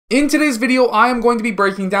In today's video, I am going to be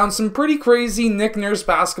breaking down some pretty crazy Nick Nurse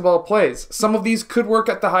basketball plays. Some of these could work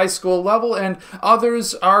at the high school level, and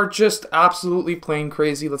others are just absolutely plain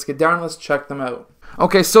crazy. Let's get down and let's check them out.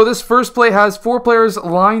 Okay, so this first play has 4 players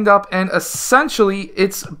lined up, and essentially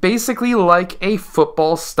it's basically like a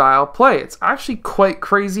football style play. It's actually quite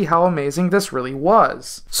crazy how amazing this really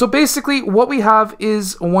was. So basically what we have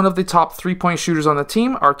is one of the top 3-point shooters on the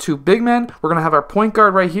team, our 2 big men. We're going to have our point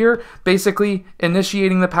guard right here, basically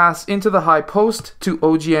initiating the pass into the high post to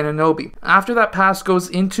OG Anunoby. After that pass goes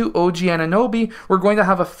into OG Anunoby, we're going to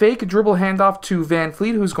have a fake dribble handoff to Van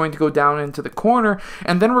Fleet, who's going to go down into the corner,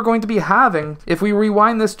 and then we're going to be having, if we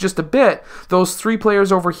rewind this just a bit, those 3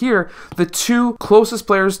 players over here, the 2 closest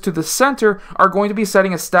players to the center, are going to be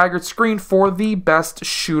setting a staggered screen for the best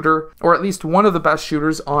shooter, or at least one of the best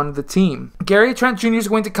shooters on the team. Gary Trent Jr. is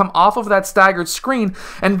going to come off of that staggered screen,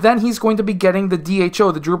 and then he's going to be getting the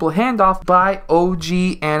DHO, the dribble handoff, by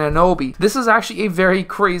OG Anunoby. This is actually a very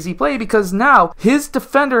crazy play because now his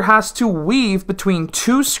defender has to weave between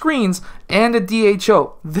 2 screens and a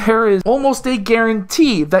DHO. There is almost a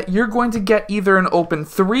guarantee that you're going to get either an open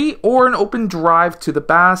 3 or an open drive to the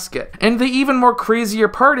basket. And the even more crazier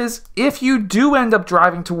part is, if you do end up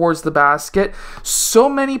driving towards the basket, so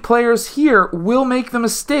many players here will make the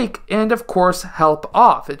mistake and of course help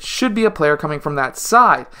off. It should be a player coming from that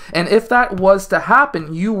side. And if that was to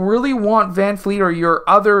happen, you really want Van Fleet or your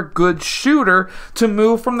other good shooter to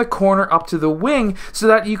move from the corner up to the wing so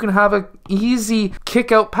that you can have an easy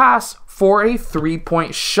kick out pass for a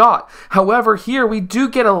 3-point shot. However, here we do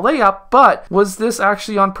get a layup, but was this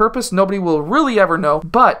actually on purpose? Nobody will really ever know,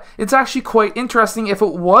 but it's actually quite interesting if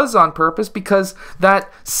it was on purpose because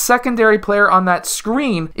that secondary player on that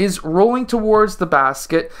screen is rolling towards the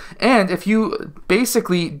basket, and if you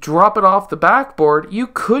basically drop it off the backboard, you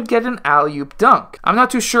could get an alley-oop dunk. I'm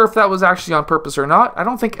not too sure if that was actually on purpose or not. I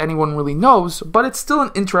don't think anyone really knows, but it's still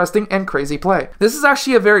an interesting and crazy play. This is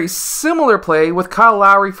actually a very similar play with Kyle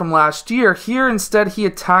Lowry from last year. Here instead he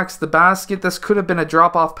attacks the basket. This could have been a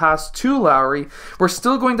drop-off pass to Lowry. We're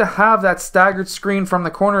still going to have that staggered screen from the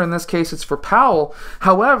corner. In this case it's for Powell.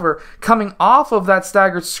 However, coming off of that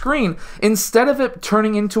staggered screen, instead of it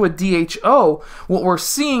turning into a DHO, what we're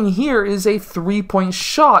seeing here is a 3-point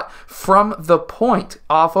shot from the point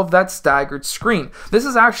off of that staggered screen. This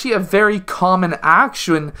is actually a very common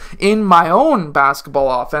action in my own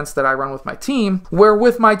basketball offense that I run with my team, where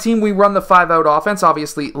with my team we run the 5-out offense.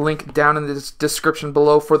 Obviously link down in the description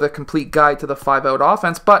below for the complete guide to the 5-out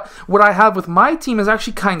offense. But what I have with my team is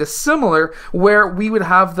actually kind of similar, where we would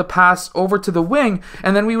have the pass over to the wing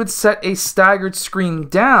and then we would set a staggered screen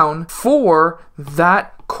down for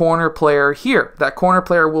that corner player here. That corner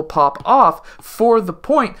player will pop off for the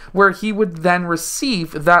point where he would then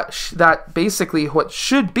receive that basically what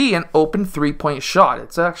should be an open 3-point shot.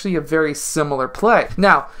 It's actually a very similar play.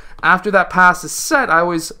 Now, after that pass is set, I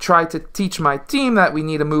always try to teach my team that we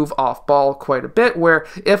need to move off ball quite a bit, where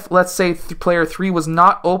if, let's say, player 3 was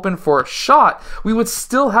not open for a shot, we would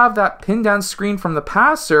still have that pin down screen from the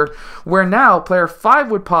passer, where now player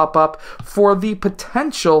 5 would pop up for the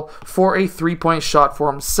potential for a 3-point shot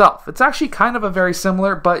for himself. It's actually kind of a very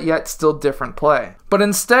similar but yet still different play. But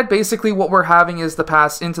instead, basically what we're having is the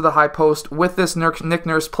pass into the high post with this Nick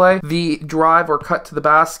Nurse play, the drive or cut to the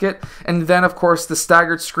basket, and then of course the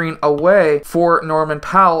staggered screen away for Norman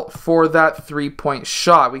Powell for that 3-point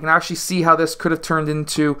shot. We can actually see how this could have turned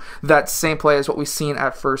into that same play as what we've seen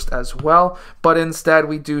at first as well, but instead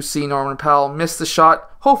we do see Norman Powell miss the shot.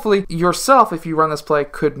 Hopefully yourself, if you run this play,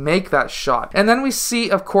 could make that shot. And then we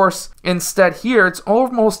see, of course, instead here, it's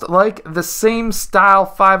almost like the same style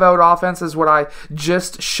 5-out offense as what I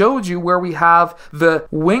just showed you, where we have the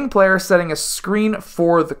wing player setting a screen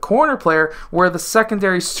for the corner player, where the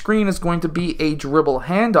secondary screen is going to be a dribble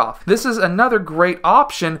handoff. This is another great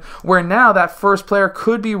option where now that first player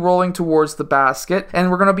could be rolling towards the basket,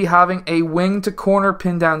 and we're going to be having a wing to corner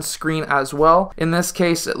pin down screen as well. In this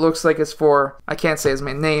case, it looks like it's for, I can't say his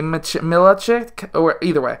name, Milicic, or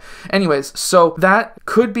either way. Anyways, so that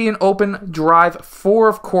could be an open drive for,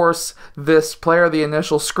 of course, this player, the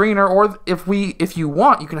initial screener, or if you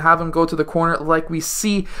want, you can have him go to the corner like we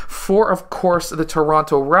see for, of course, the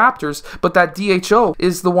Toronto Raptors, but that DHO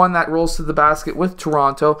is the one that rolls to the basket with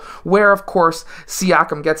Toronto, where, of course,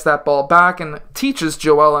 Siakam gets that ball back and teaches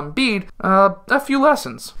Joel Embiid a few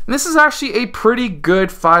lessons. And this is actually a pretty good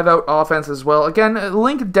 5-out offense as well. Again,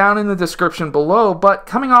 link down in the description below, but But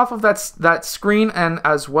coming off of that screen and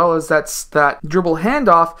as well as that dribble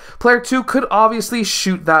handoff, player 2 could obviously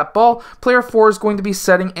shoot that ball. Player 4 is going to be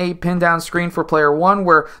setting a pin down screen for player 1,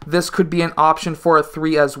 where this could be an option for a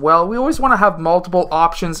 3 as well. We always want to have multiple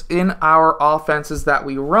options in our offenses that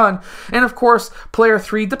we run. And of course, player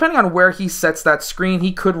 3, depending on where he sets that screen,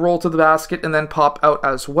 he could roll to the basket and then pop out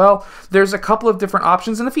as well. There's a couple of different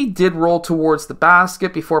options, and if he did roll towards the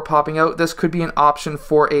basket before popping out, this could be an option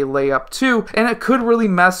for a layup too, and it could really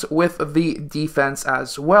mess with the defense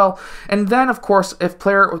as well. And then of course, if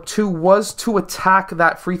player 2 was to attack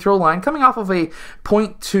that free throw line coming off of a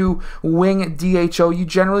 0.2 wing DHO, you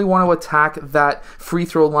generally want to attack that free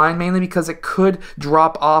throw line, mainly because it could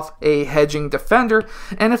drop off a hedging defender.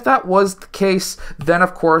 And if that was the case, then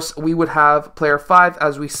of course we would have player 5,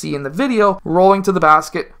 as we see in the video, rolling to the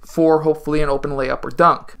basket for hopefully an open layup or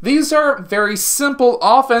dunk. These are very simple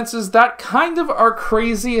offenses that kind of are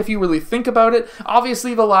crazy if you really think about it.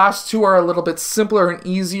 Obviously the last two are a little bit simpler and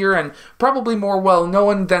easier and probably more well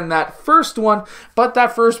known than that first one, but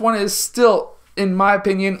that first one is still, in my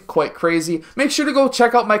opinion, quite crazy. Make sure to go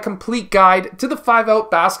check out my complete guide to the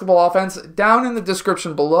 5-out basketball offense down in the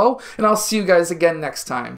description below, and I'll see you guys again next time.